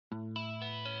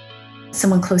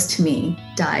Someone close to me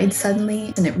died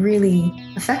suddenly, and it really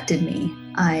affected me.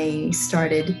 I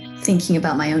started thinking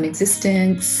about my own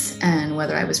existence and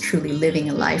whether I was truly living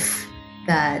a life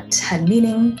that had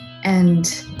meaning.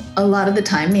 And a lot of the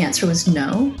time, the answer was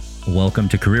no. Welcome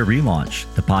to Career Relaunch,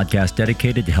 the podcast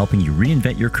dedicated to helping you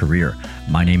reinvent your career.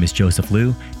 My name is Joseph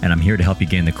Liu, and I'm here to help you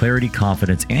gain the clarity,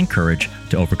 confidence, and courage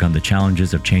to overcome the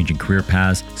challenges of changing career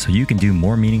paths so you can do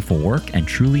more meaningful work and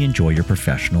truly enjoy your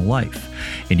professional life.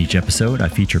 In each episode, I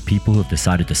feature people who have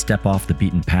decided to step off the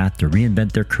beaten path to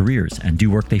reinvent their careers and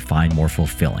do work they find more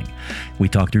fulfilling. We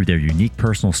talk through their unique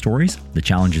personal stories, the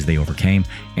challenges they overcame,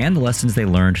 and the lessons they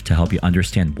learned to help you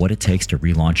understand what it takes to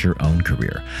relaunch your own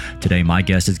career. Today, my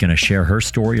guest is going to share her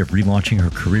story of relaunching her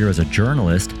career as a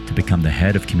journalist to become the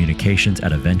head of communications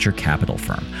at a venture capital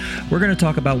firm. We're going to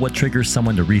talk about what triggers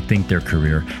someone to rethink their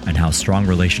career and how strong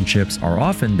relationships are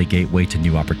often the gateway to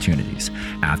new opportunities.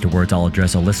 Afterwards, I'll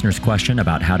address a listener's question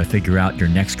about how to figure out your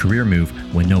next career move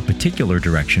when no particular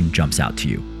direction jumps out to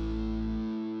you.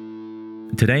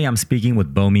 Today, I'm speaking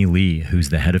with Bomi Lee, who's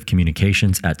the head of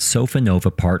communications at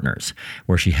Sofinnova Partners,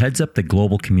 where she heads up the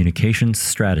global communications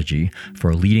strategy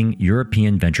for a leading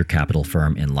European venture capital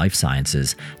firm in life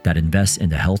sciences that invests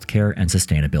into healthcare and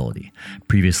sustainability.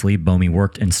 Previously, Bomi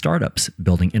worked in startups,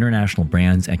 building international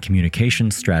brands and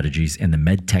communications strategies in the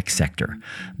medtech sector.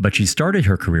 But she started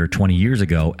her career 20 years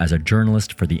ago as a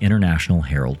journalist for the International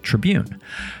Herald Tribune.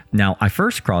 Now, I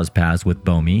first crossed paths with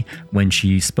Bomi when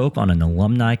she spoke on an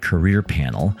alumni career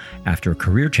panel after a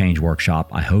career change workshop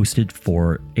I hosted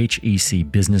for HEC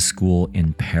Business School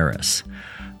in Paris.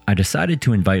 I decided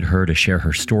to invite her to share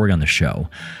her story on the show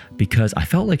because I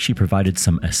felt like she provided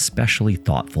some especially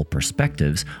thoughtful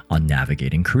perspectives on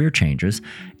navigating career changes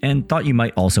and thought you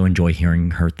might also enjoy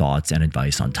hearing her thoughts and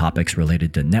advice on topics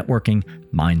related to networking,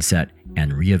 mindset,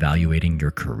 and reevaluating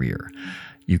your career.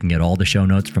 You can get all the show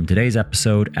notes from today's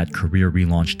episode at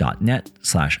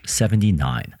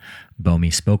careerrelaunch.net/79.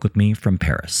 Bomi spoke with me from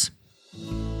Paris.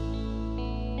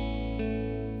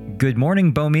 Good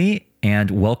morning, Bomi,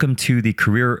 and welcome to the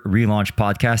Career Relaunch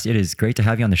podcast. It is great to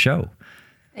have you on the show.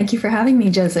 Thank you for having me,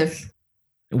 Joseph.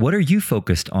 What are you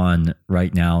focused on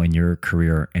right now in your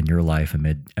career and your life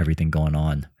amid everything going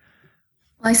on?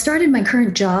 Well, I started my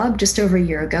current job just over a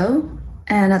year ago.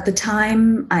 And at the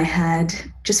time, I had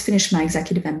just finished my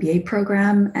executive MBA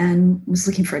program and was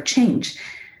looking for a change.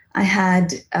 I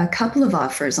had a couple of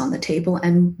offers on the table,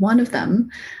 and one of them,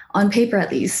 on paper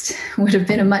at least, would have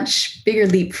been a much bigger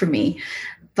leap for me.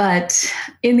 But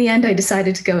in the end, I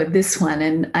decided to go with this one.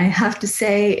 And I have to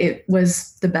say it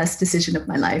was the best decision of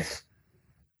my life.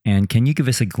 And can you give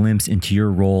us a glimpse into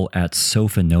your role at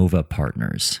Sofinnova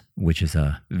Partners, which is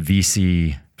a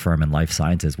VC firm in life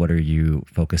sciences? What are you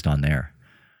focused on there?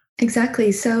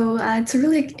 Exactly. So it's a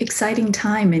really exciting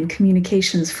time in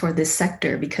communications for this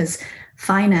sector because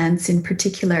finance, in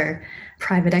particular,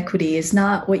 private equity, is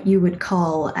not what you would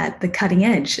call at the cutting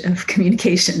edge of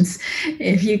communications.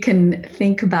 If you can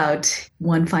think about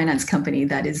one finance company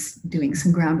that is doing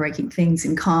some groundbreaking things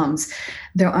in comms,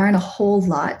 there aren't a whole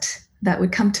lot that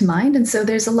would come to mind. And so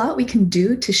there's a lot we can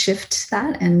do to shift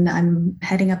that. And I'm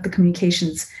heading up the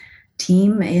communications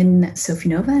team in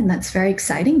Sofinnova, and that's very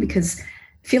exciting because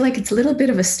I feel like it's a little bit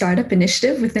of a startup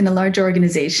initiative within a large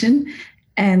organization,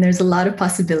 and there's a lot of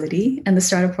possibility, and the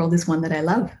startup world is one that I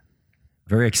love.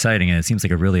 Very exciting, and it seems like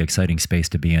a really exciting space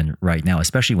to be in right now,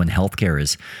 especially when healthcare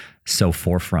is so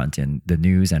forefront in the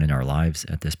news and in our lives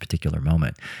at this particular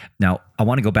moment. Now, I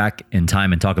want to go back in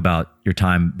time and talk about your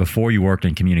time before you worked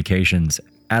in communications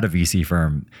at a VC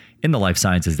firm in the life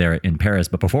sciences there in Paris.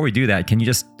 But before we do that, can you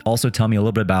just also tell me a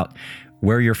little bit about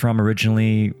where you're from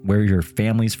originally, where your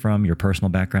family's from, your personal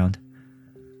background?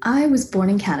 I was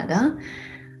born in Canada.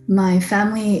 My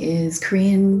family is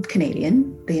Korean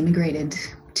Canadian. They immigrated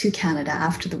to Canada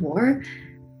after the war.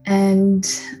 And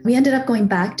we ended up going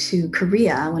back to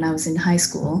Korea when I was in high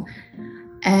school.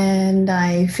 And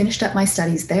I finished up my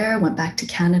studies there, went back to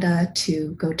Canada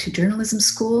to go to journalism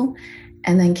school,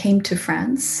 and then came to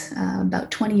France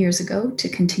about 20 years ago to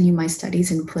continue my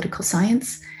studies in political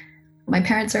science. My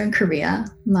parents are in Korea.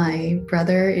 My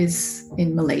brother is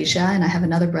in Malaysia, and I have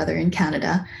another brother in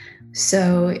Canada.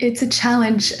 So it's a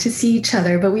challenge to see each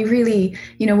other, but we really,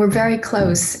 we're very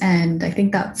close. And I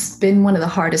think that's been one of the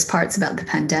hardest parts about the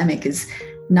pandemic is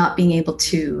not being able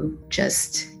to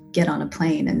just get on a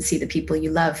plane and see the people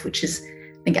you love, which is,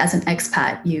 I think as an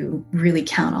expat, you really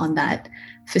count on that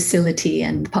facility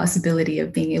and possibility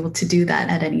of being able to do that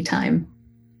at any time.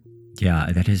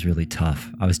 Yeah, that is really tough.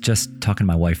 I was just talking to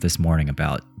my wife this morning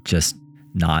about just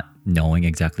not knowing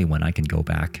exactly when I can go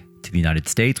back to the United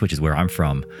States, which is where I'm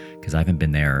from, because I haven't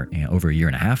been there over a year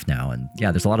and a half now. And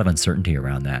yeah, there's a lot of uncertainty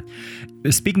around that.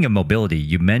 Speaking of mobility,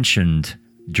 you mentioned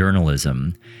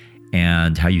journalism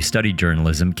and how you studied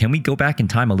journalism. Can we go back in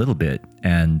time a little bit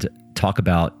and talk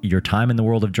about your time in the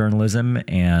world of journalism,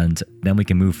 and then we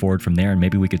can move forward from there, and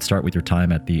maybe we could start with your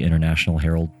time at the International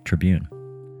Herald Tribune?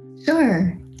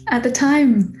 Sure. At the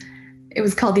time, it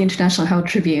was called the International Herald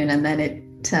Tribune, and then it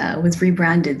was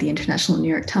rebranded the International New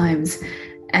York Times.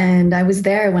 And I was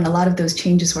there when a lot of those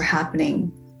changes were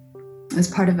happening. I was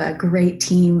part of a great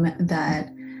team that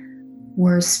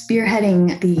were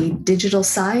spearheading the digital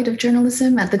side of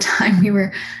journalism. At the time, we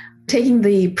were taking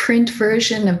the print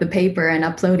version of the paper and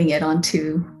uploading it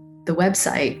onto the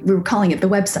website. We were calling it the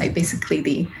website. Basically,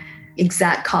 the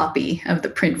exact copy of the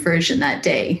print version that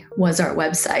day was our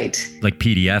website. Like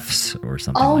PDFs or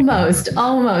something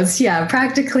Almost, yeah,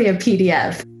 practically a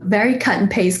PDF. Very cut and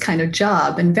paste kind of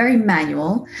job and very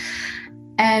manual.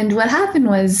 And what happened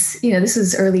was, this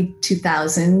was early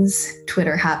 2000s.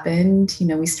 Twitter happened.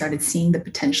 We started seeing the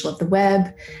potential of the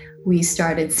web. We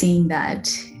started seeing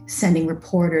that sending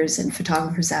reporters and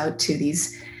photographers out to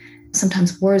these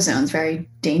sometimes war zones, very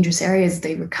dangerous areas,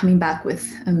 they were coming back with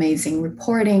amazing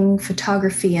reporting,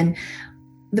 photography, and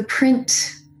the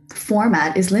print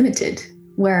format is limited.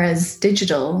 Whereas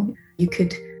digital, you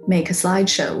could make a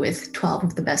slideshow with 12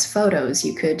 of the best photos.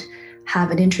 You could have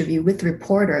an interview with the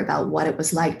reporter about what it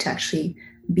was like to actually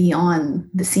be on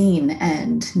the scene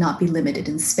and not be limited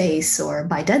in space or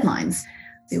by deadlines.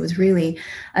 It was really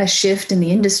a shift in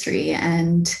the industry,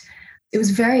 and it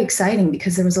was very exciting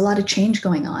because there was a lot of change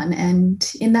going on.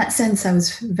 And in that sense, I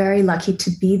was very lucky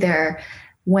to be there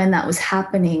when that was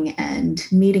happening and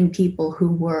meeting people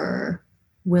who were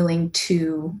willing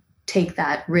to take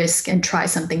that risk and try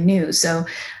something new. So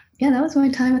yeah, that was my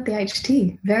time at the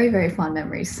IHT. Very, very fond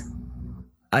memories.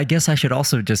 I guess I should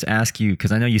also just ask you,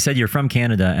 because I know you said you're from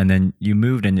Canada and then you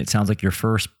moved, and it sounds like your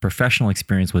first professional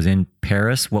experience was in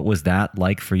Paris. What was that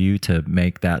like for you to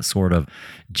make that sort of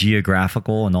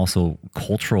geographical and also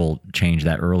cultural change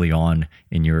that early on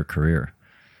in your career?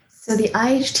 So the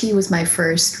IHT was my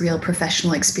first real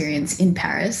professional experience in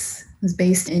Paris. It was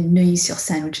based in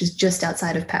Neuilly-sur-Seine, which is just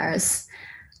outside of Paris.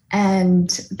 And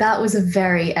that was a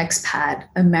very expat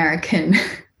American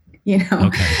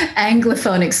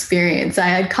Anglophone experience. I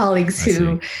had colleagues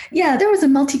who, there was a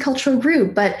multicultural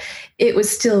group, but it was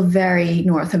still very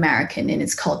North American in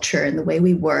its culture and the way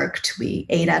we worked. We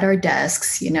ate at our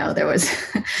desks.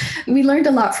 We learned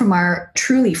a lot from our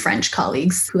truly French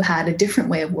colleagues who had a different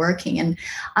way of working. And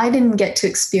I didn't get to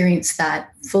experience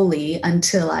that fully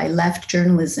until I left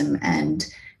journalism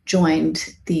and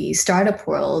joined the startup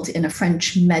world in a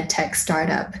French medtech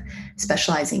startup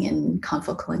specializing in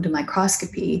confocal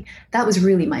endomicroscopy. That was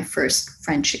really my first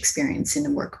French experience in the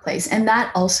workplace. And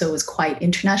that also was quite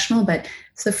international, but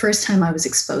it's the first time I was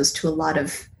exposed to a lot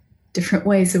of different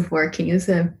ways of working. It was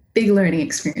a big learning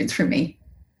experience for me.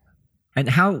 And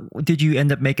how did you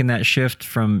end up making that shift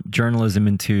from journalism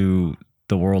into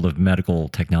the world of medical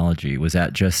technology? Was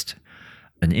that just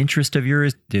an interest of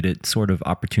yours? Did it sort of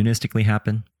opportunistically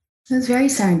happen? It was very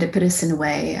serendipitous in a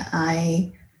way.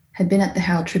 I had been at the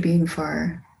Herald Tribune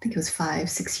for, I think it was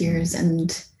 5-6 years,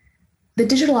 and the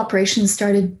digital operations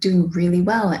started doing really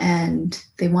well, and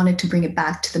they wanted to bring it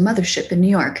back to the mothership in New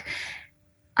York.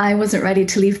 I wasn't ready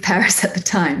to leave Paris at the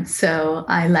time, so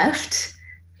I left.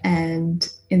 And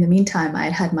in the meantime, I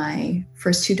had had my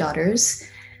first 2 daughters,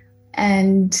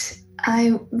 and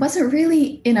I wasn't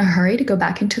really in a hurry to go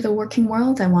back into the working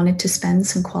world. I wanted to spend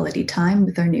some quality time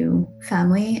with our new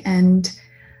family. And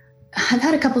I've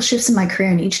had a couple shifts in my career,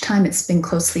 and each time it's been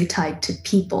closely tied to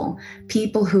people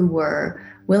who were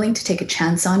willing to take a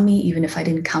chance on me, even if I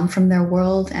didn't come from their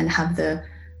world and have the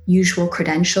usual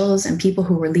credentials, and people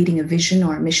who were leading a vision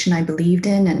or a mission I believed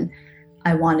in and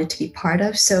I wanted to be part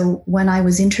of. So when I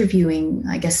was interviewing,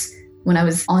 I guess when I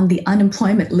was on the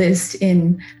unemployment list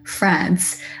in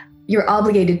France, you're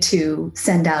obligated to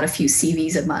send out a few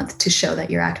CVs a month to show that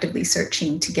you're actively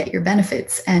searching to get your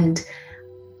benefits. And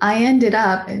I ended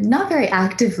up, not very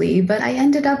actively, but I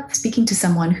ended up speaking to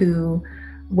someone who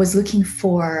was looking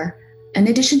for an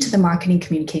addition to the marketing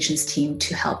communications team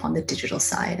to help on the digital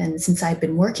side. And since I'd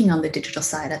been working on the digital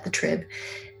side at the Trib,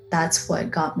 that's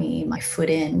what got me my foot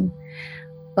in.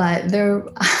 But there,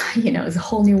 it was a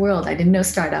whole new world. I didn't know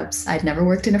startups. I'd never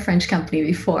worked in a French company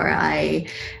before. I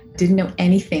didn't know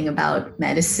anything about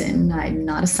medicine. I'm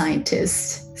not a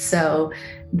scientist. So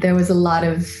there was a lot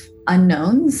of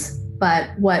unknowns. But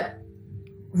what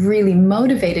really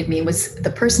motivated me was the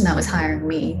person that was hiring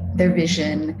me, their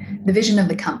vision, the vision of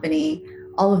the company.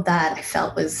 All of that I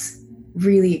felt was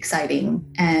really exciting.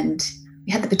 And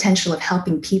we had the potential of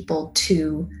helping people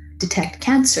to detect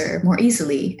cancer more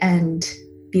easily and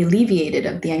be alleviated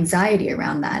of the anxiety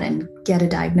around that and get a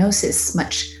diagnosis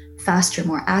much faster,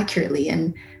 more accurately.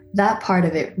 And that part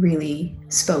of it really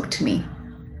spoke to me.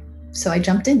 So I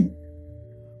jumped in.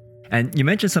 And you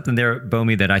mentioned something there,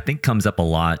 Bomi, that I think comes up a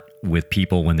lot with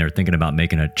people when they're thinking about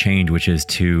making a change, which is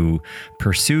to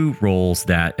pursue roles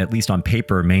that, at least on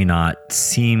paper, may not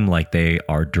seem like they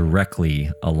are directly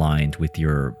aligned with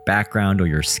your background or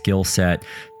your skill set.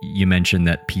 You mentioned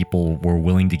that people were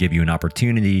willing to give you an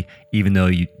opportunity, even though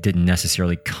you didn't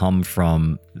necessarily come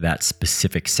from that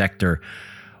specific sector.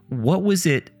 What was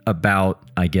it about,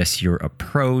 I guess, your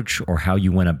approach or how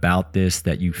you went about this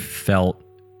that you felt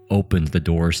opened the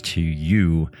doors to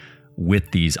you with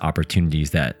these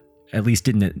opportunities that at least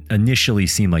didn't initially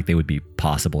seem like they would be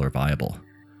possible or viable?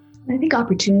 I think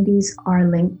opportunities are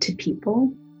linked to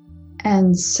people.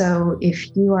 And so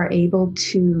if you are able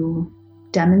to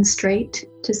demonstrate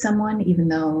to someone, even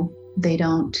though they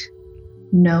don't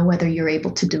know whether you're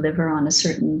able to deliver on a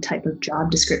certain type of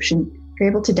job description, if you're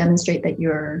able to demonstrate that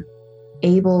you're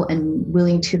able and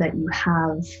willing to, that you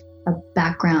have a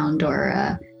background or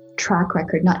a track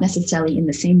record, not necessarily in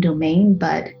the same domain,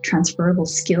 but transferable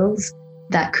skills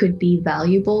that could be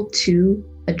valuable to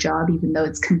a job, even though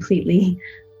it's completely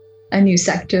a new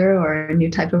sector or a new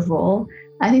type of role.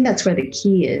 I think that's where the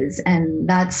key is. And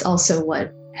that's also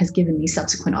what has given me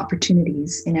subsequent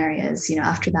opportunities in areas,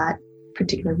 after that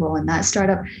particular role in that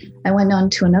startup, I went on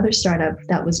to another startup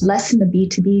that was less in the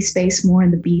B2B space, more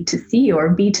in the B2C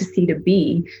or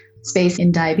B2C2B space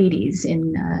in diabetes,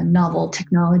 in novel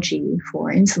technology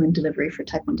for insulin delivery for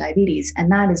type 1 diabetes.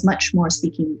 And that is much more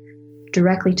speaking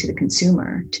directly to the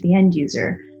consumer, to the end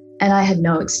user. And I had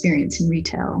no experience in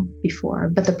retail before.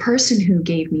 But the person who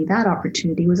gave me that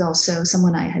opportunity was also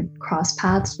someone I had crossed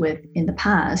paths with in the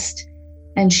past.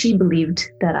 And she believed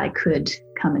that I could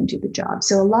come and do the job.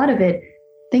 So a lot of it,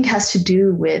 I think, has to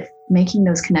do with making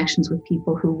those connections with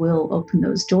people who will open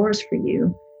those doors for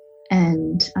you.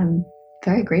 And I'm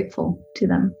very grateful to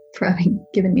them for having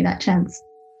given me that chance.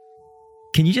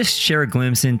 Can you just share a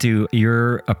glimpse into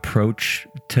your approach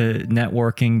to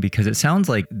networking? Because it sounds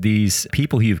like these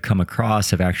people who you've come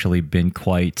across have actually been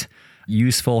quite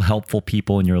useful, helpful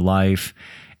people in your life.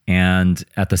 And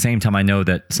at the same time, I know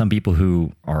that some people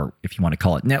who are, if you want to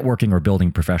call it networking or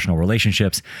building professional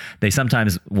relationships, they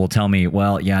sometimes will tell me,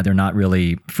 well, yeah, they're not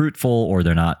really fruitful or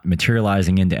they're not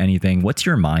materializing into anything. What's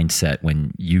your mindset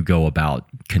when you go about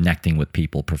connecting with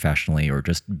people professionally or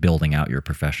just building out your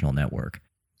professional network?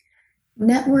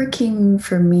 Networking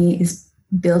for me is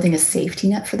building a safety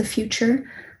net for the future.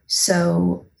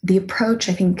 So the approach,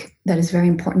 I think, that is very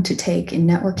important to take in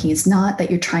networking is not that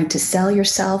you're trying to sell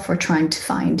yourself or trying to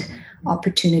find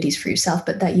opportunities for yourself,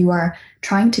 but that you are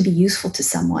trying to be useful to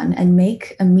someone and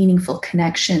make a meaningful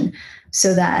connection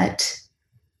so that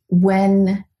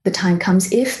when the time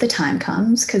comes, if the time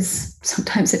comes, because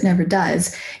sometimes it never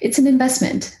does, it's an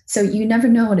investment. So you never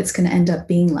know what it's going to end up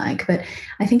being like. But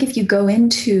I think if you go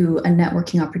into a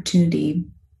networking opportunity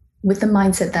with the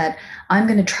mindset that I'm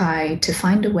going to try to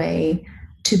find a way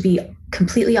to be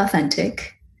completely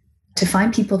authentic, to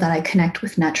find people that I connect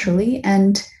with naturally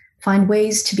and find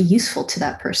ways to be useful to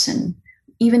that person,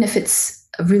 even if it's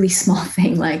a really small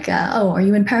thing like, are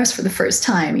you in Paris for the first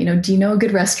time? Do you know a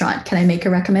good restaurant? Can I make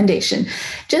a recommendation?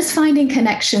 Just finding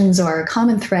connections or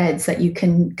common threads that you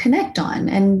can connect on.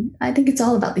 And I think it's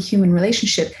all about the human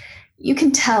relationship. You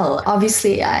can tell,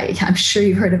 obviously, I'm sure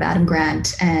you've heard of Adam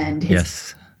Grant and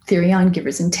his theory on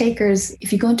givers and takers.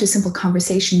 If you go into a simple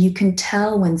conversation, you can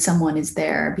tell when someone is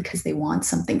there because they want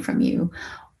something from you,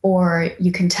 or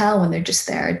you can tell when they're just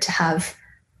there to have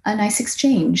a nice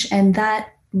exchange. And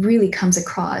that really comes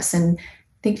across. And I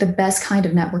think the best kind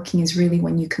of networking is really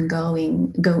when you can go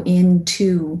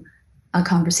into a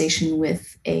conversation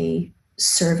with a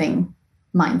serving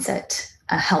mindset,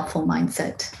 a helpful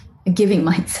mindset, a giving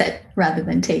mindset rather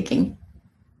than taking.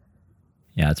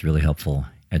 Yeah, it's really helpful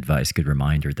advice. Good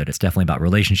reminder that it's definitely about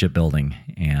relationship building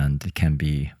and it can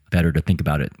be better to think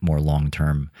about it more long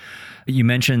term. You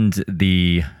mentioned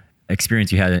the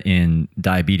experience you had in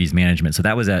diabetes management. So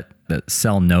that was at the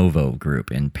Cellnovo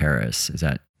group in Paris. Is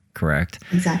that correct?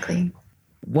 Exactly.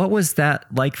 What was that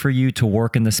like for you to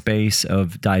work in the space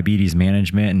of diabetes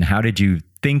management, and how did you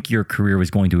think your career was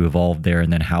going to evolve there?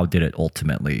 And then how did it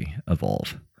ultimately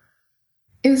evolve?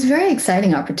 It was a very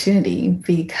exciting opportunity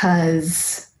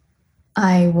because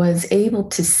I was able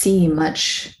to see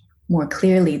much more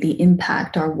clearly the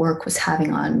impact our work was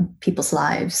having on people's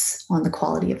lives, on the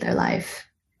quality of their life.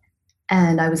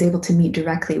 And I was able to meet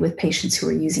directly with patients who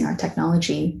were using our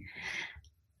technology.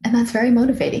 And that's very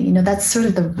motivating. That's sort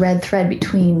of the red thread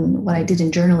between what I did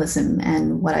in journalism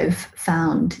and what I've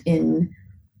found in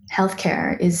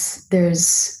healthcare is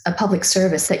there's a public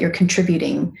service that you're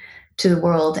contributing to the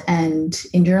world. And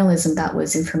in journalism, that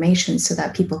was information so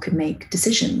that people could make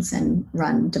decisions and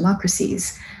run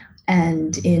democracies.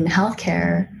 And in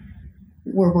healthcare,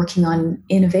 we're working on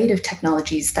innovative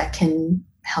technologies that can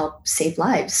help save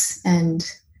lives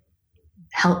and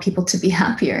help people to be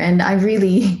happier. And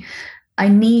I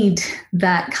need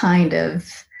that kind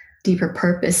of deeper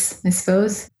purpose, I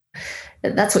suppose.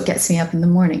 That's what gets me up in the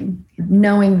morning,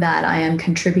 knowing that I am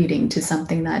contributing to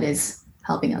something that is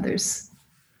helping others.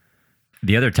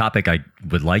 The other topic I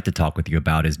would like to talk with you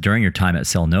about is during your time at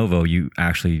Cellnovo, you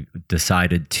actually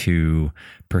decided to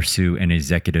pursue an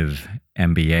executive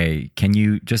MBA. Can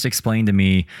you just explain to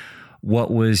me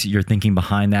what was your thinking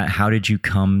behind that? How did you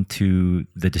come to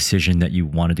the decision that you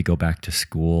wanted to go back to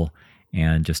school?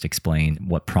 And just explain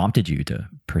what prompted you to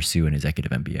pursue an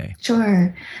executive MBA.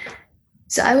 Sure.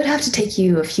 So I would have to take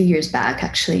you a few years back,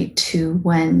 actually, to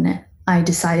when I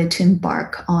decided to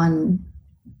embark on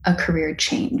a career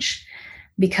change.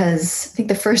 Because I think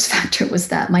the first factor was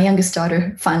that my youngest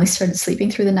daughter finally started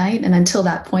sleeping through the night. And until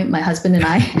that point, my husband and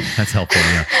I That's helpful,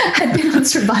 yeah. had been on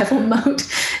survival mode,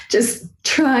 just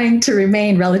trying to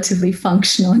remain relatively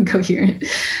functional and coherent.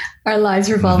 Our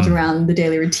lives revolved around the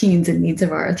daily routines and needs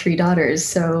of our 3 daughters.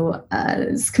 So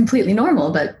it's completely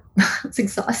normal, but it's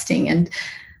exhausting. And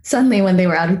suddenly when they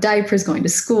were out of diapers, going to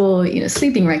school,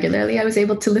 sleeping regularly, I was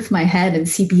able to lift my head and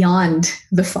see beyond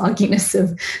the fogginess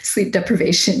of sleep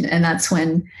deprivation. And that's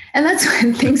when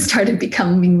things started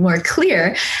becoming more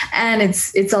clear. And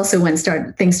it's also when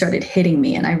things started hitting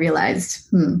me. And I realized,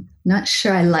 not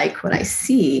sure I like what I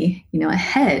see,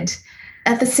 ahead.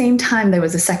 At the same time, there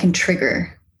was a second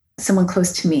trigger. Someone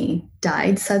close to me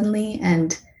died suddenly,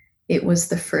 and it was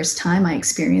the first time I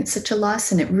experienced such a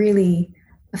loss, and it really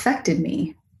affected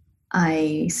me.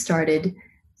 I started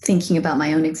thinking about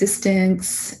my own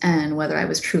existence and whether I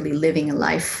was truly living a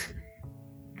life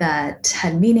that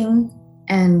had meaning.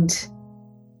 And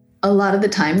a lot of the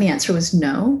time, the answer was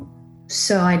no.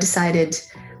 So I decided,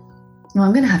 no,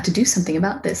 I'm going to have to do something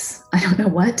about this. I don't know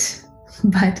what,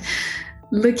 but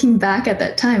looking back at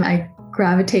that time, I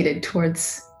gravitated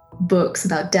towards books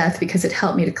about death because it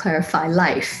helped me to clarify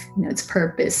life, its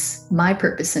purpose, my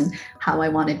purpose, and how I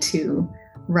wanted to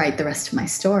write the rest of my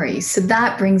story. So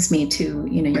that brings me to,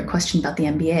 your question about the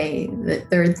MBA. The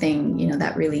third thing,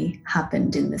 that really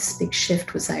happened in this big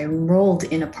shift was I enrolled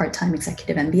in a part-time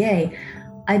executive MBA.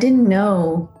 I didn't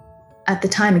know at the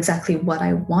time exactly what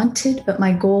I wanted, but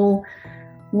my goal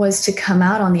was to come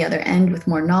out on the other end with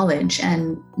more knowledge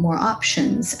and more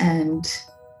options and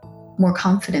more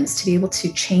confidence to be able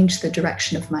to change the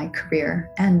direction of my career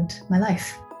and my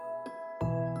life.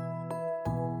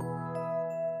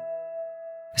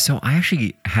 So I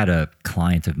actually had a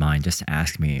client of mine just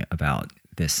ask me about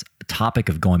this topic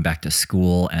of going back to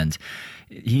school, and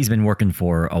he's been working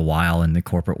for a while in the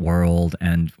corporate world.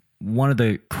 And one of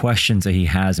the questions that he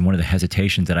has and one of the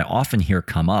hesitations that I often hear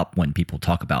come up when people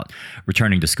talk about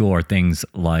returning to school are things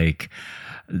like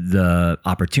the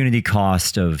opportunity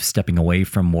cost of stepping away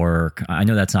from work. I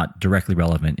know that's not directly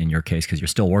relevant in your case because you're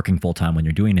still working full-time when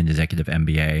you're doing an executive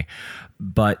MBA.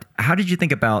 But how did you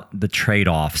think about the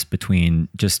trade-offs between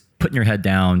just putting your head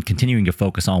down, continuing to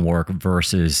focus on work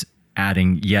versus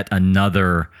adding yet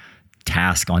another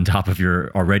task on top of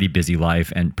your already busy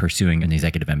life and pursuing an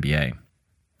executive MBA?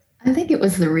 I think it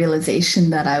was the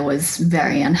realization that I was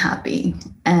very unhappy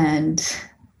and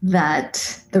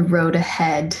that the road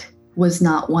ahead was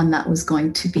not one that was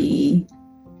going to be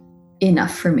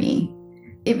enough for me.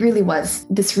 It really was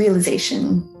this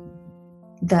realization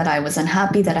that I was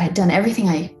unhappy, that I had done everything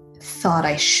I thought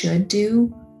I should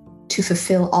do to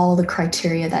fulfill all the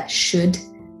criteria that should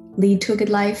lead to a good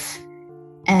life,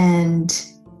 and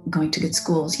going to good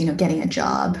schools, getting a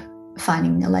job,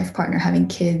 finding a life partner, having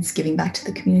kids, giving back to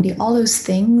the community, all those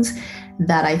things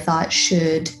that I thought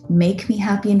should make me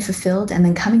happy and fulfilled, and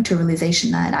then coming to a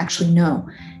realization that actually, no,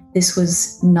 this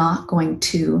was not going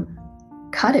to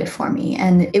cut it for me.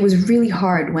 And it was really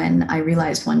hard when I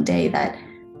realized one day that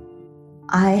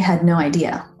I had no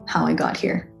idea how I got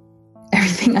here.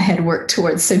 Everything I had worked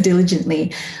towards so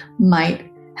diligently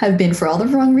might have been for all the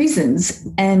wrong reasons.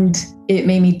 And it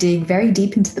made me dig very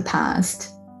deep into the past,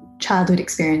 childhood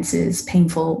experiences,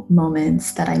 painful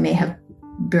moments that I may have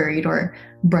buried or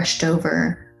brushed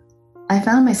over. I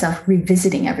found myself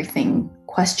revisiting everything,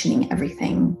 questioning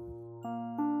everything.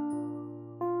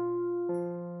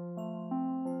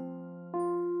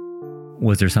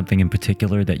 Was there something in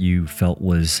particular that you felt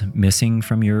was missing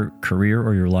from your career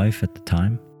or your life at the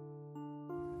time?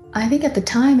 I think at the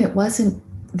time it wasn't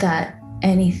that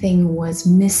anything was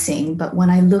missing, but when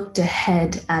I looked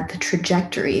ahead at the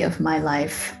trajectory of my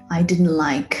life, I didn't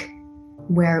like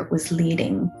where it was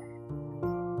leading.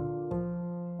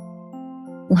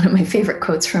 One of my favorite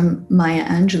quotes from Maya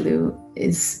Angelou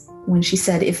is when she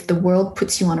said, "If the world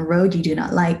puts you on a road you do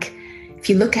not like, if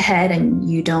you look ahead and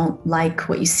you don't like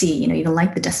what you see, you don't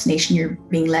like the destination you're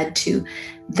being led to,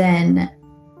 then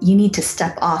you need to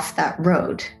step off that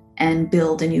road and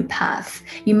build a new path.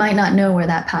 You might not know where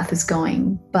that path is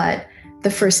going, but the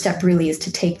first step really is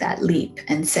to take that leap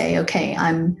and say, okay,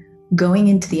 I'm going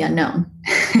into the unknown."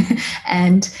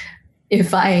 And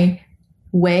if I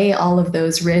weigh all of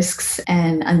those risks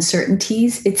and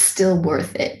uncertainties, it's still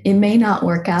worth it. It may not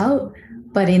work out,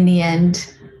 but in the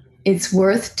end, it's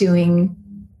worth doing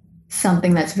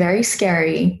something that's very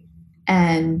scary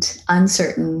and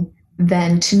uncertain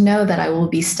than to know that I will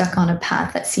be stuck on a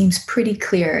path that seems pretty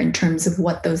clear in terms of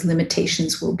what those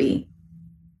limitations will be.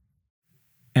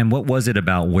 And what was it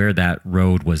about where that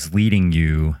road was leading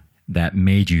you that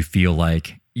made you feel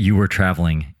like you were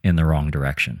traveling in the wrong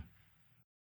direction?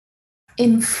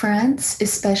 In France,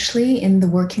 especially in the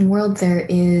working world, there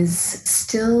is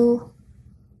still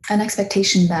an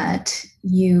expectation that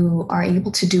you are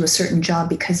able to do a certain job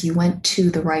because you went to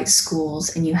the right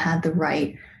schools and you had the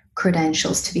right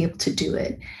credentials to be able to do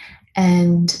it.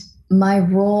 And my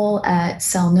role at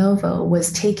Cellnovo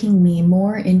was taking me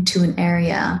more into an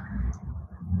area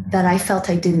that I felt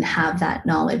I didn't have that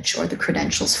knowledge or the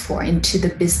credentials for, into the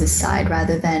business side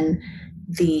rather than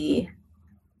the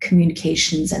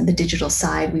communications and the digital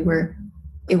side.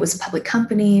 It was a public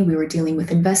company. We were dealing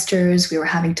with investors. We were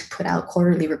having to put out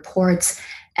quarterly reports.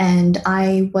 And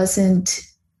I wasn't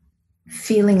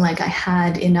feeling like I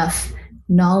had enough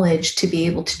knowledge to be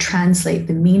able to translate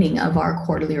the meaning of our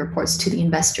quarterly reports to the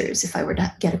investors. If I were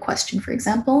to get a question, for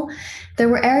example, there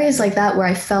were areas like that where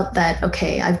I felt that,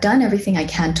 okay, I've done everything I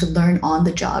can to learn on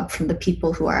the job from the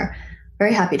people who are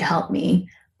very happy to help me,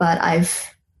 but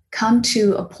I've come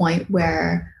to a point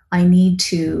where I need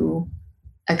to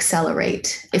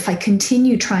accelerate. If I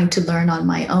continue trying to learn on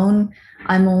my own,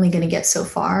 I'm only going to get so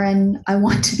far, and I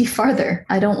want to be farther.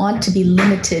 I don't want to be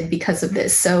limited because of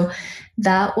this. So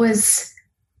that was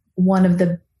one of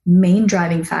the main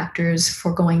driving factors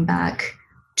for going back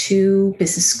to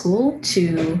business school,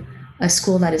 to a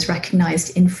school that is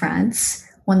recognized in France,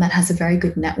 one that has a very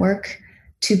good network,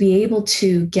 to be able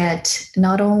to get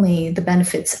not only the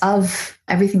benefits of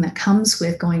everything that comes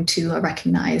with going to a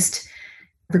recognized,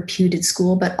 reputed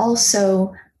school, but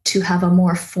also to have a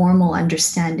more formal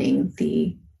understanding,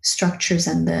 the structures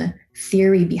and the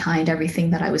theory behind everything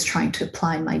that I was trying to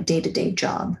apply in my day-to-day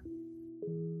job.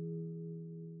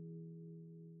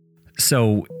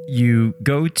 So you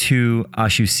go to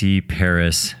HEC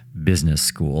Paris Business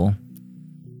School.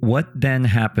 What then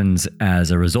happens as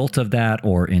a result of that,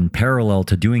 or in parallel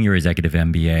to doing your executive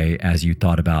MBA, as you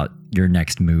thought about your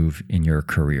next move in your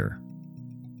career?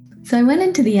 So I went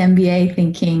into the MBA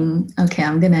thinking, okay,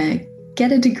 I'm going to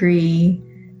get a degree,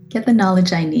 get the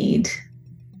knowledge I need,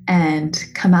 and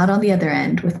come out on the other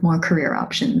end with more career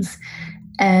options.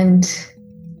 And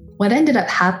what ended up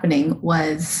happening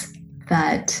was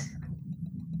that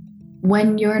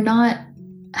when you're not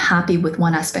happy with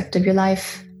one aspect of your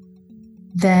life,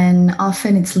 then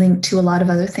often it's linked to a lot of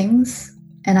other things.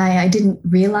 And I didn't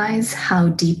realize how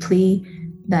deeply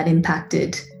that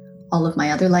impacted all of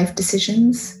my other life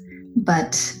decisions.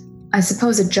 But I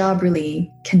suppose a job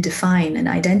really can define an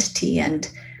identity. And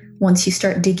once you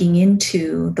start digging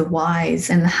into the whys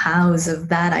and the hows of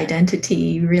that identity,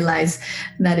 you realize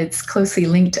that it's closely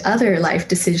linked to other life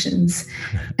decisions.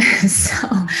 There's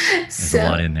a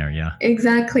lot in there, yeah.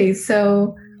 Exactly.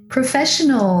 So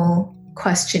professional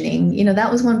questioning,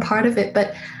 that was one part of it.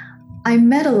 But I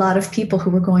met a lot of people who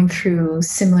were going through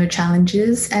similar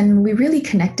challenges, and we really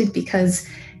connected because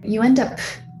you end up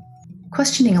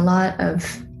questioning a lot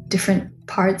of different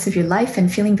parts of your life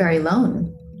and feeling very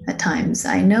alone at times.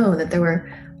 I know that there were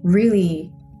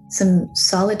really some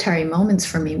solitary moments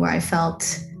for me where I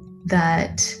felt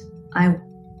that I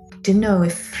didn't know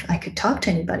if I could talk to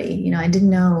anybody. I didn't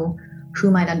know who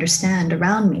might understand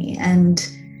around me. And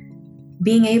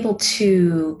being able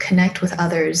to connect with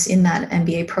others in that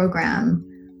MBA program,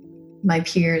 my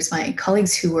peers, my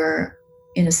colleagues who were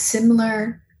in a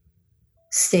similar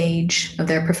stage of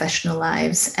their professional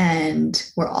lives and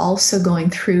were also going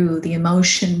through the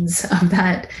emotions of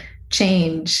that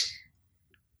change,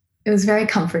 it was very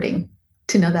comforting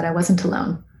to know that I wasn't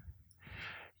alone.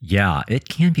 Yeah, it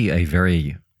can be a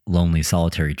very lonely,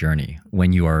 solitary journey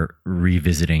when you are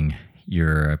revisiting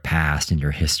your past and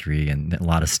your history, and a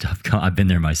lot of stuff. I've been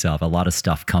there myself. A lot of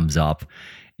stuff comes up,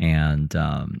 And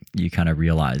you kind of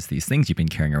realize these things you've been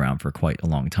carrying around for quite a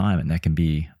long time, and that can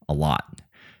be a lot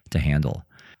to handle.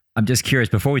 I'm just curious,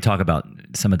 before we talk about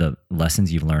some of the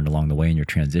lessons you've learned along the way in your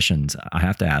transitions, I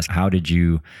have to ask, how did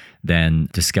you then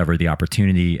discover the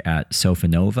opportunity at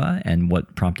Sofinnova, and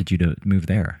what prompted you to move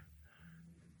there?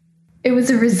 It was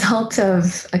a result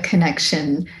of a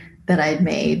connection that I'd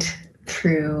made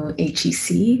through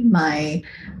HEC, my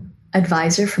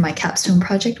advisor for my capstone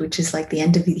project, which is like the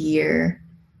end of the year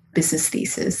business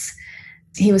thesis.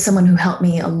 He was someone who helped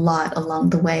me a lot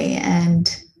along the way.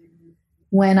 And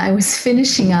when I was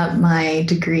finishing up my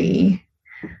degree,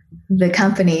 the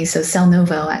company, so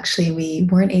Cellnovo, actually, we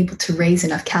weren't able to raise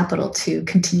enough capital to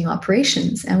continue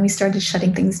operations, and we started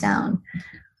shutting things down. It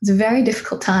was a very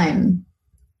difficult time.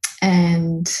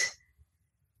 And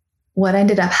what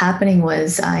ended up happening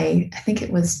was I think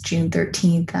it was June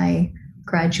 13th, I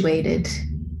graduated,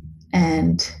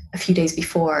 and a few days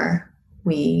before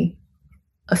we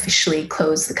officially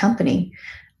closed the company.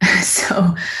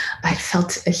 So I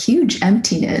felt a huge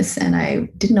emptiness and I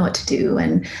didn't know what to do.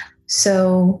 And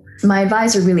so my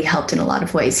advisor really helped in a lot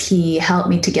of ways. He helped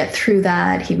me to get through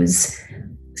that. He was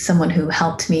someone who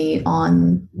helped me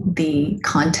on the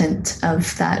content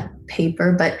of that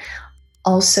paper, but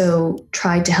also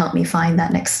tried to help me find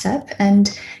that next step.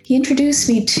 And he introduced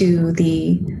me to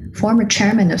the former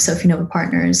chairman of Sofinnova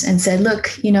Partners and said,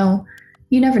 look, you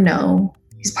never know.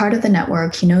 He's part of the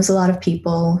network. He knows a lot of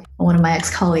people. One of my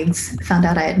ex-colleagues found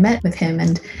out I had met with him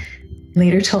and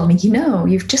later told me,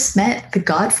 you've just met the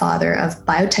godfather of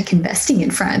biotech investing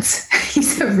in France.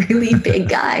 He's a really big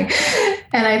guy.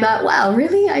 And I thought, wow,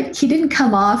 really? He didn't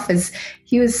come off as,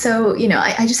 he was so,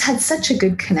 I just had such a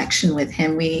good connection with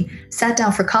him. We sat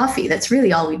down for coffee. That's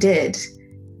really all we did.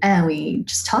 And we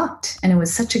just talked, and it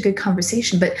was such a good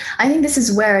conversation. But I think this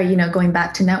is where, going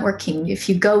back to networking, if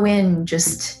you go in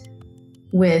just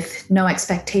with no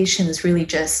expectations, really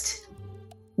just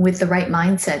with the right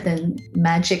mindset, then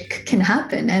magic can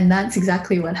happen. And that's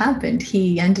exactly what happened.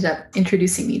 He ended up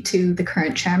introducing me to the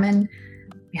current chairman.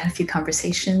 We had a few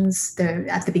conversations there.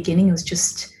 At the beginning, it was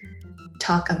just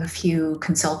talk of a few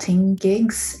consulting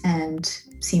gigs and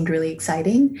seemed really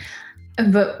exciting.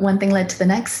 But one thing led to the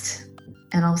next.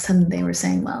 And all of a sudden they were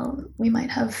saying, well, we might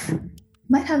have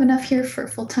enough here for a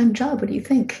full-time job. What do you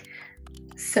think?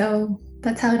 So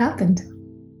that's how it happened.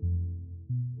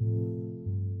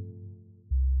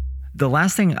 The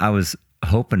last thing I was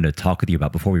hoping to talk with you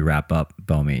about before we wrap up,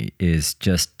 Bomi, is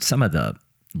just some of the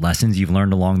lessons you've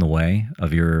learned along the way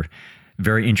of your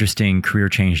very interesting career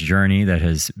change journey that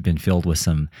has been filled with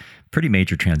some pretty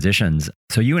major transitions.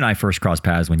 So you and I first crossed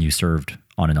paths when you served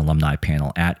on an alumni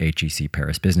panel at HEC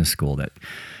Paris Business School that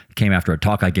came after a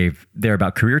talk I gave there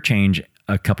about career change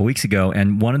a couple weeks ago.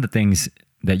 And one of the things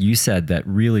that you said that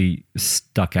really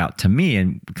stuck out to me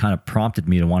and kind of prompted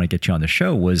me to want to get you on the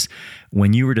show was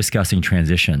when you were discussing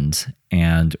transitions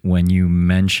and when you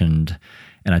mentioned,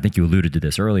 and I think you alluded to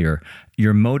this earlier,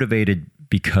 you're motivated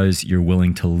because you're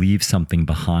willing to leave something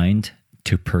behind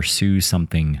to pursue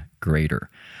something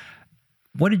greater.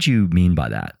 What did you mean by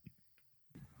that?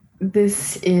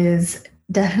 This is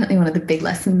definitely one of the big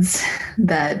lessons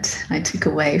that I took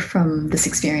away from this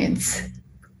experience.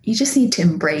 You just need to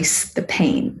embrace the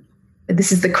pain.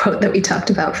 This is the quote that we talked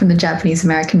about from the Japanese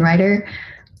American writer,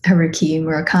 Haruki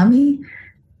Murakami,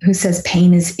 who says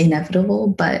pain is inevitable,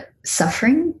 but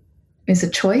suffering is a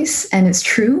choice. And it's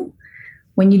true.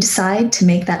 When you decide to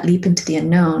make that leap into the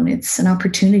unknown, it's an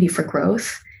opportunity for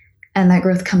growth. And that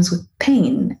growth comes with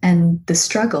pain, and the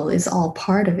struggle is all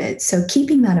part of it. So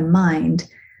keeping that in mind,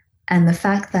 and the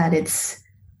fact that it's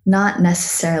not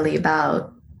necessarily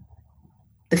about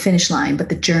the finish line, but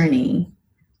the journey,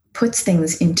 puts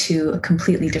things into a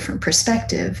completely different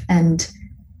perspective. And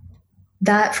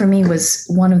that for me was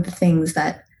one of the things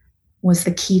that was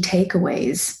the key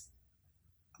takeaways.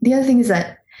 The other thing is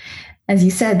that, as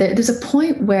you said, there's a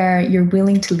point where you're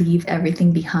willing to leave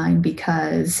everything behind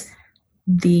because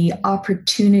the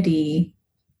opportunity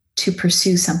to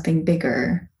pursue something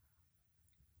bigger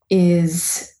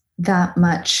is that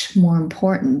much more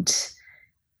important.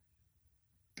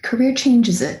 Career change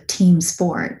is a team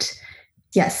sport.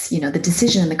 Yes, the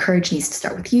decision and the courage needs to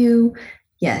start with you.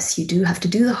 Yes, you do have to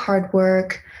do the hard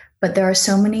work, but there are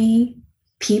so many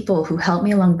people who helped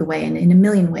me along the way and in a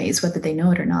million ways, whether they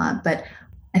know it or not. But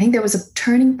I think there was a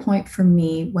turning point for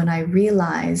me when I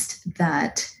realized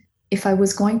that if I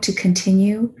was going to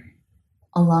continue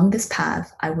along this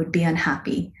path, I would be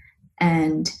unhappy.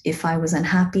 And if I was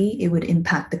unhappy, it would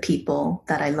impact the people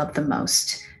that I love the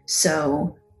most.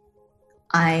 So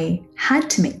I had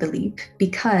to make the leap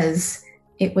because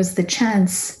it was the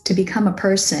chance to become a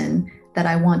person that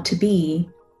I want to be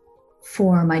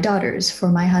for my daughters, for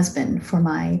my husband, for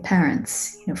my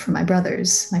parents, for my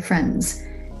brothers, my friends.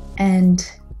 And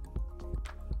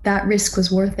that risk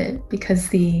was worth it because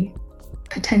the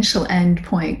potential end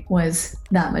point was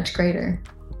that much greater.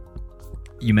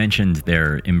 You mentioned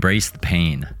there, embrace the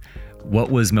pain.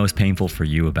 What was most painful for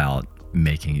you about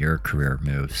making your career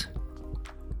moves?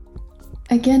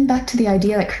 Again, back to the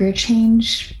idea that career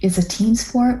change is a team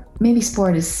sport. Maybe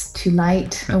sport is too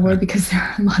light a word because there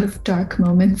are a lot of dark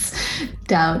moments,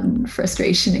 doubt and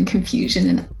frustration and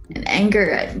confusion and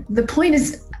anger. The point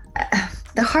is,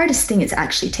 the hardest thing is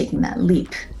actually taking that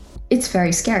leap. It's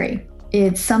very scary.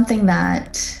 It's something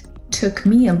that took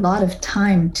me a lot of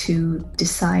time to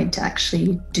decide to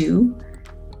actually do.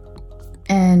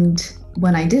 And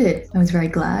when I did it, I was very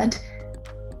glad.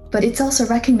 But it's also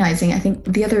recognizing, I think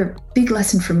the other big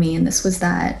lesson for me in this was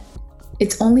that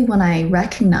it's only when I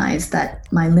recognized that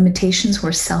my limitations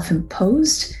were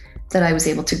self-imposed that I was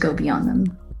able to go beyond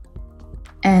them.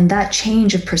 And that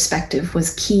change of perspective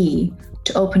was key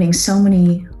to opening so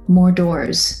many more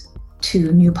doors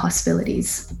to new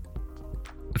possibilities.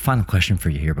 The final question for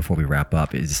you here before we wrap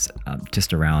up is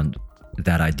just around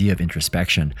that idea of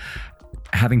introspection.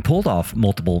 Having pulled off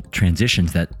multiple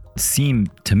transitions that seem,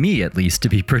 to me at least, to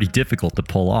be pretty difficult to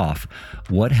pull off,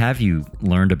 what have you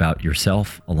learned about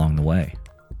yourself along the way?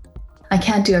 I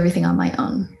can't do everything on my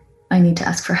own. I need to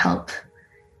ask for help.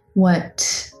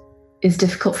 What is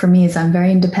difficult for me is I'm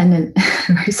very independent,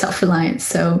 very self-reliant.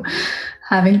 So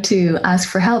having to ask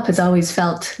for help has always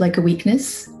felt like a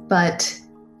weakness. But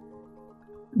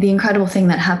the incredible thing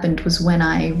that happened was when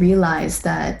I realized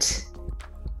that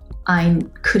I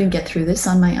couldn't get through this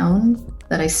on my own,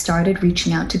 that I started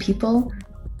reaching out to people,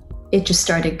 it just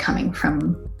started coming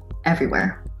from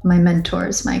everywhere. My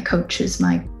mentors, my coaches,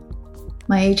 my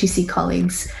HEC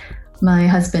colleagues, my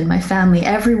husband, my family,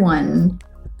 everyone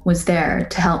was there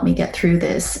to help me get through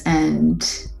this.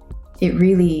 And it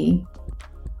really,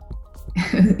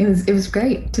 it was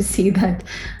great to see that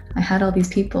I had all these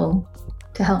people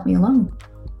to help me along.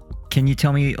 Can you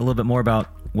tell me a little bit more about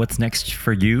what's next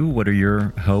for you? What are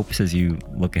your hopes as you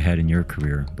look ahead in your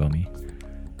career, Bomi?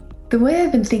 The way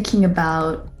I've been thinking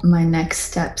about my next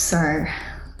steps are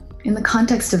in the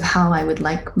context of how I would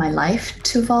like my life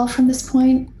to evolve from this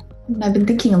point. And I've been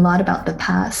thinking a lot about the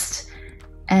past.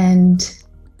 And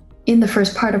in the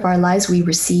first part of our lives, we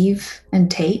receive and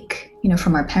take,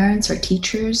 from our parents, our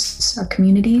teachers, our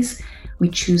communities. We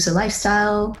choose a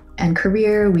lifestyle and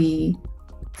career. We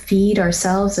feed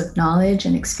ourselves of knowledge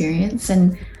and experience.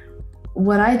 And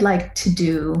what I'd like to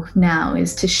do now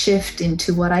is to shift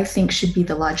into what I think should be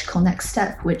the logical next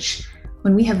step, which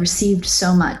when we have received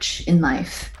so much in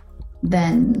life,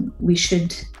 then we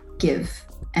should give,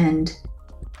 and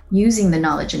using the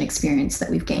knowledge and experience that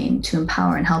we've gained to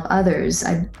empower and help others,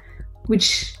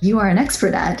 which you are an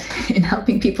expert at in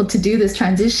helping people to do this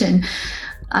transition.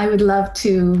 I would love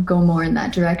to go more in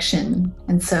that direction.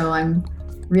 And so I'm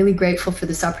really grateful for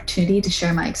this opportunity to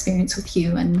share my experience with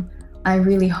you. And I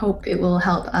really hope it will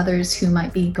help others who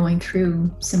might be going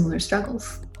through similar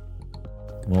struggles.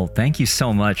 Well, thank you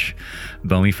so much,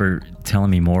 Bomi, for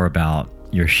telling me more about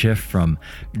your shift from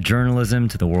journalism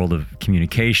to the world of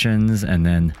communications, and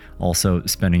then also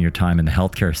spending your time in the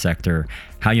healthcare sector,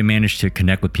 how you managed to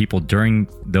connect with people during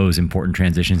those important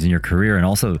transitions in your career, and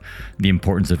also the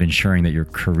importance of ensuring that your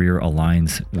career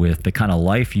aligns with the kind of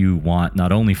life you want,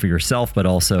 not only for yourself, but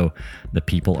also the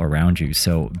people around you.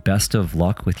 So best of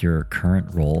luck with your current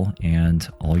role and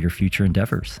all your future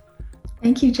endeavors.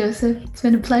 Thank you, Joseph. It's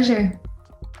been a pleasure.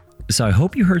 So I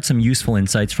hope you heard some useful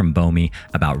insights from Bomi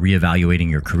about reevaluating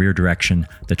your career direction,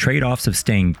 the trade-offs of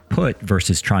staying put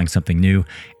versus trying something new,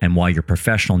 and why your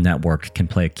professional network can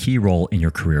play a key role in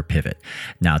your career pivot.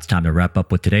 Now it's time to wrap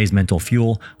up with today's Mental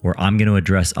Fuel, where I'm going to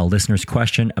address a listener's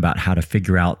question about how to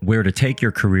figure out where to take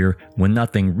your career when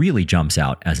nothing really jumps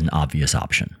out as an obvious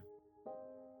option.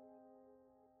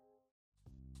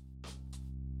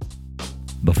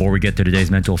 Before we get to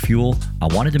today's Mental Fuel, I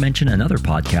wanted to mention another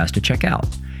podcast to check out.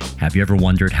 Have you ever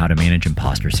wondered how to manage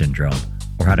imposter syndrome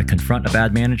or how to confront a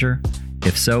bad manager?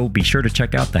 If so, be sure to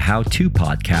check out the How To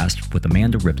podcast with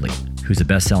Amanda Ripley, who's a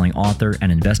best-selling author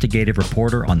and investigative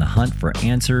reporter on the hunt for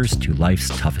answers to life's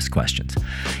toughest questions.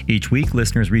 Each week,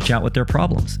 listeners reach out with their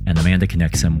problems, and Amanda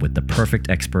connects them with the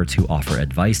perfect experts who offer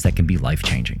advice that can be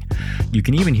life-changing. You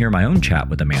can even hear my own chat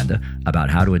with Amanda about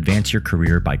how to advance your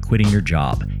career by quitting your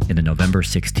job in the November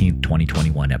 16th,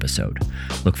 2021 episode.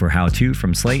 Look for How To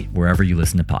from Slate wherever you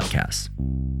listen to podcasts.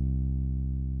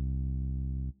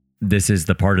 This is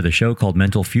the part of the show called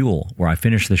Mental Fuel, where I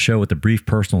finish the show with a brief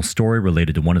personal story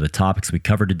related to one of the topics we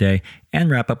covered today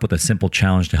and wrap up with a simple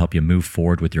challenge to help you move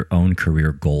forward with your own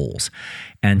career goals.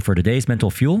 And for today's Mental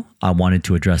Fuel, I wanted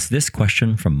to address this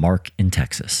question from Mark in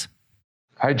Texas.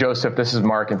 Hi, Joseph. This is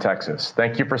Mark in Texas.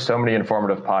 Thank you for so many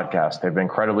informative podcasts. They've been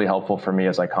incredibly helpful for me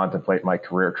as I contemplate my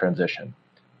career transition.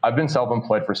 I've been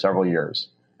self-employed for several years.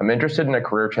 I'm interested in a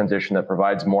career transition that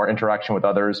provides more interaction with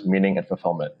others, meaning and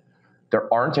fulfillment. There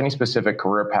aren't any specific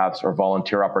career paths or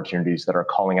volunteer opportunities that are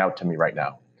calling out to me right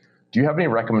now. Do you have any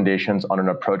recommendations on an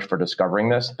approach for discovering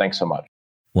this? Thanks so much.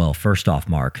 Well, first off,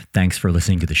 Mark, thanks for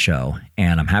listening to the show.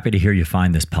 And I'm happy to hear you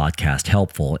find this podcast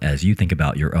helpful as you think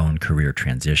about your own career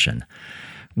transition.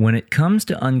 When it comes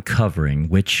to uncovering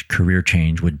which career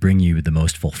change would bring you the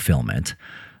most fulfillment,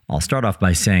 I'll start off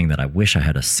by saying that I wish I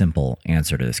had a simple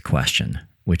answer to this question,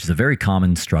 which is a very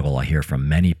common struggle I hear from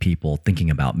many people thinking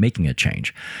about making a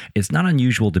change. It's not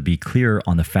unusual to be clear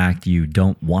on the fact you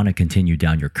don't want to continue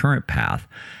down your current path,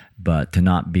 but to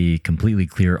not be completely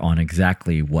clear on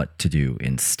exactly what to do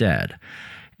instead.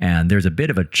 And there's a bit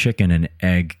of a chicken and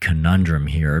egg conundrum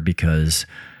here because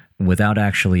without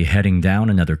actually heading down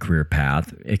another career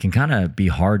path, it can kind of be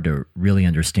hard to really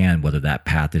understand whether that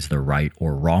path is the right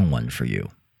or wrong one for you.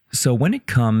 So when it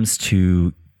comes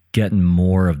to getting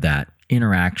more of that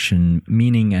interaction,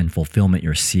 meaning, and fulfillment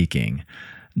you're seeking,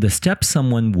 the steps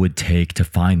someone would take to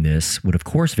find this would, of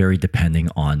course, vary depending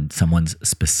on someone's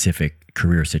specific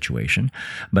career situation.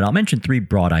 But I'll mention 3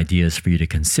 broad ideas for you to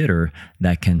consider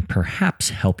that can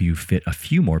perhaps help you fit a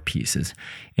few more pieces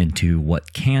into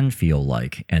what can feel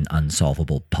like an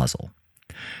unsolvable puzzle.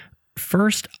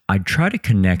 First, I'd try to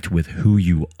connect with who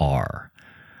you are.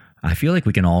 I feel like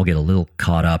we can all get a little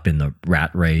caught up in the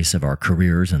rat race of our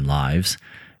careers and lives.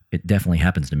 It definitely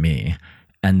happens to me.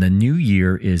 And the new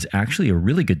year is actually a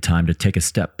really good time to take a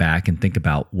step back and think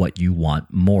about what you want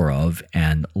more of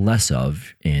and less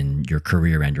of in your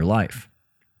career and your life.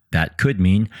 That could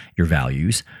mean your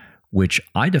values, which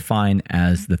I define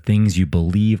as the things you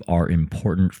believe are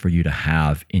important for you to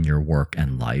have in your work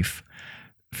and life.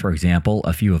 For example,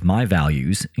 a few of my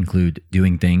values include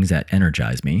doing things that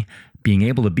energize me, being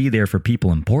able to be there for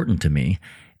people important to me,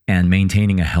 and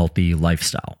maintaining a healthy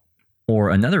lifestyle. Or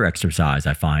another exercise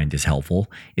I find is helpful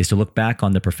is to look back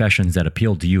on the professions that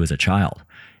appealed to you as a child,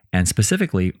 and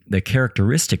specifically the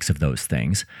characteristics of those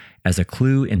things as a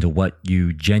clue into what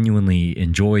you genuinely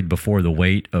enjoyed before the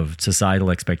weight of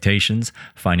societal expectations,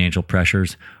 financial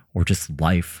pressures, or just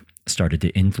life started to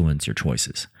influence your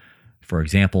choices. For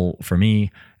example, for me,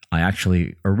 I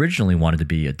actually originally wanted to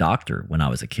be a doctor when I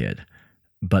was a kid.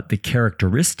 But the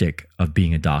characteristic of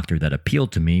being a doctor that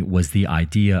appealed to me was the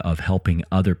idea of helping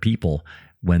other people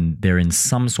when they're in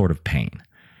some sort of pain,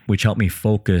 which helped me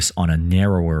focus on a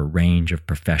narrower range of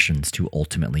professions to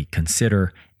ultimately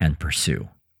consider and pursue.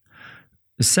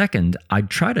 Second,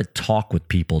 I'd try to talk with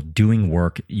people doing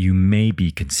work you may be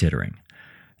considering.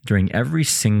 During every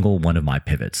single one of my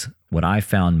pivots, what I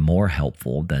found more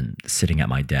helpful than sitting at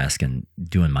my desk and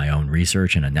doing my own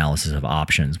research and analysis of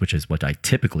options, which is what I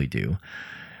typically do,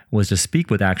 was to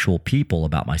speak with actual people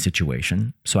about my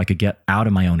situation so I could get out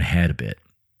of my own head a bit.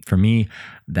 For me,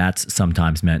 that's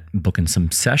sometimes meant booking some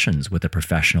sessions with a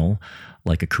professional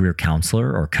like a career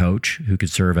counselor or coach who could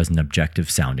serve as an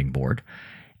objective sounding board.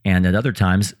 And at other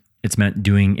times, it's meant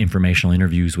doing informational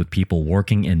interviews with people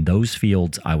working in those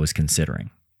fields I was considering.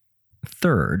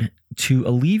 Third, to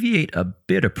alleviate a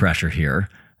bit of pressure here,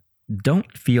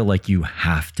 don't feel like you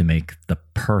have to make the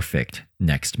perfect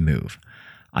next move.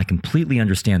 I completely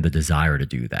understand the desire to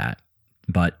do that,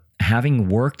 but having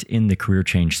worked in the career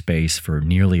change space for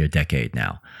nearly a decade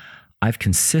now, I've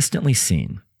consistently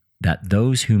seen that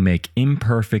those who make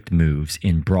imperfect moves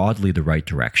in broadly the right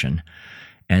direction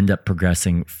end up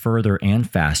progressing further and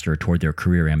faster toward their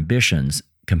career ambitions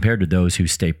compared to those who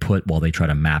stay put while they try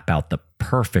to map out the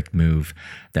perfect move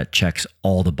that checks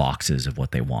all the boxes of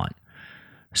what they want.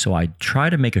 So I try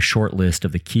to make a short list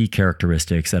of the key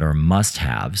characteristics that are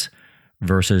must-haves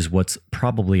versus what's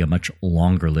probably a much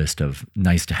longer list of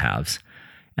nice-to-haves,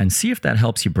 and see if that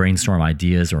helps you brainstorm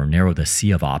ideas or narrow the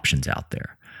sea of options out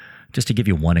there. Just to give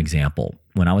you one example,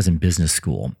 when I was in business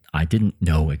school, I didn't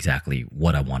know exactly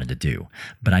what I wanted to do,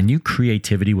 but I knew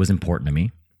creativity was important to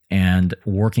me, and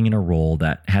working in a role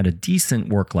that had a decent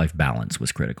work-life balance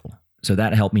was critical. So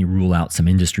that helped me rule out some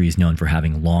industries known for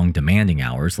having long, demanding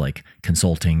hours like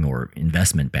consulting or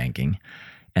investment banking,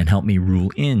 and helped me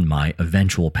rule in my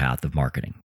eventual path of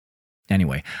marketing.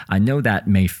 Anyway, I know that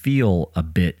may feel a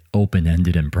bit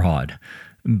open-ended and broad,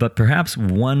 but perhaps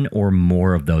one or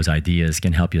more of those ideas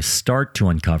can help you start to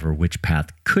uncover which path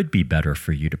could be better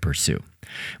for you to pursue.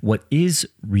 What is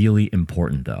really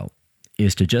important, though,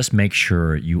 is to just make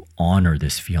sure you honor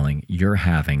this feeling you're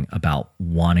having about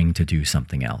wanting to do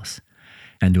something else,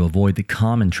 and to avoid the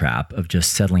common trap of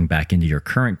just settling back into your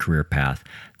current career path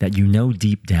that you know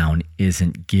deep down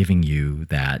isn't giving you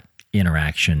that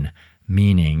interaction,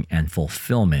 meaning, and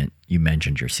fulfillment you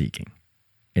mentioned you're seeking.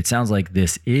 It sounds like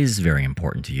this is very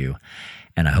important to you,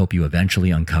 and I hope you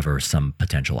eventually uncover some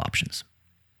potential options.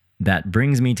 That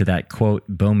brings me to that quote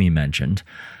Bomi mentioned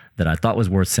that I thought was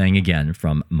worth saying again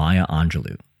from Maya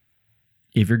Angelou.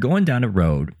 If you're going down a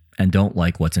road and don't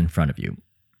like what's in front of you,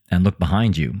 and look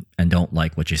behind you and don't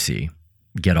like what you see,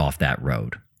 get off that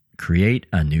road. Create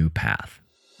a new path.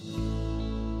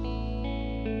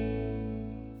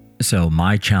 So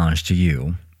my challenge to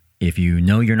you, if you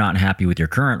know you're not happy with your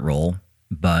current role,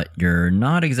 but you're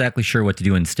not exactly sure what to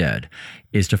do instead,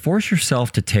 is to force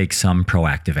yourself to take some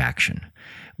proactive action,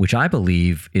 which I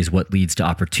believe is what leads to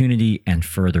opportunity and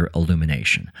further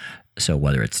illumination. So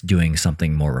whether it's doing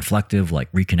something more reflective, like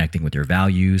reconnecting with your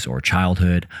values or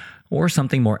childhood, or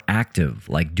something more active,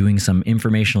 like doing some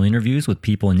informational interviews with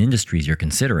people in industries you're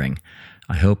considering,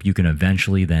 I hope you can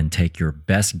eventually then take your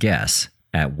best guess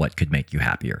at what could make you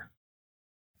happier.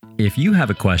 If you have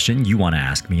a question you want to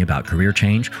ask me about career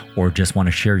change, or just want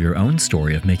to share your own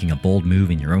story of making a bold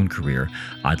move in your own career,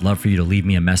 I'd love for you to leave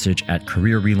me a message at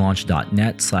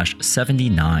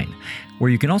careerrelaunch.net/79,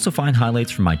 where you can also find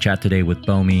highlights from my chat today with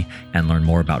Bomi and learn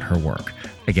more about her work.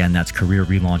 Again, that's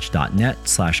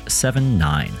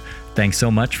careerrelaunch.net/79. Thanks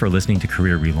so much for listening to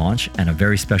Career Relaunch, and a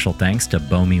very special thanks to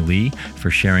Bomi Lee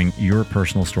for sharing your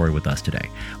personal story with us today.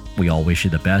 We all wish you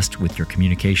the best with your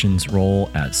communications role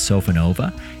at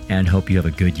Sofanova and hope you have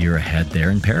a good year ahead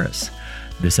there in Paris.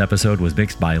 This episode was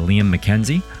mixed by Liam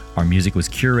McKenzie. Our music was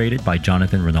curated by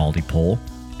Jonathan Rinaldi Pohl,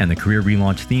 and the Career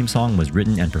Relaunch theme song was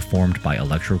written and performed by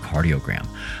Electrocardiogram.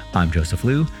 I'm Joseph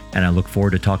Liu, and I look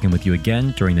forward to talking with you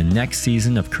again during the next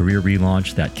season of Career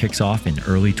Relaunch that kicks off in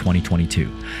early 2022.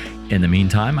 In the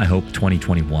meantime, I hope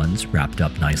 2021's wrapped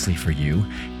up nicely for you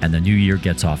and the new year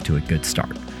gets off to a good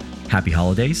start. Happy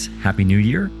holidays, Happy New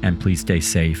Year, and please stay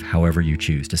safe however you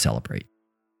choose to celebrate.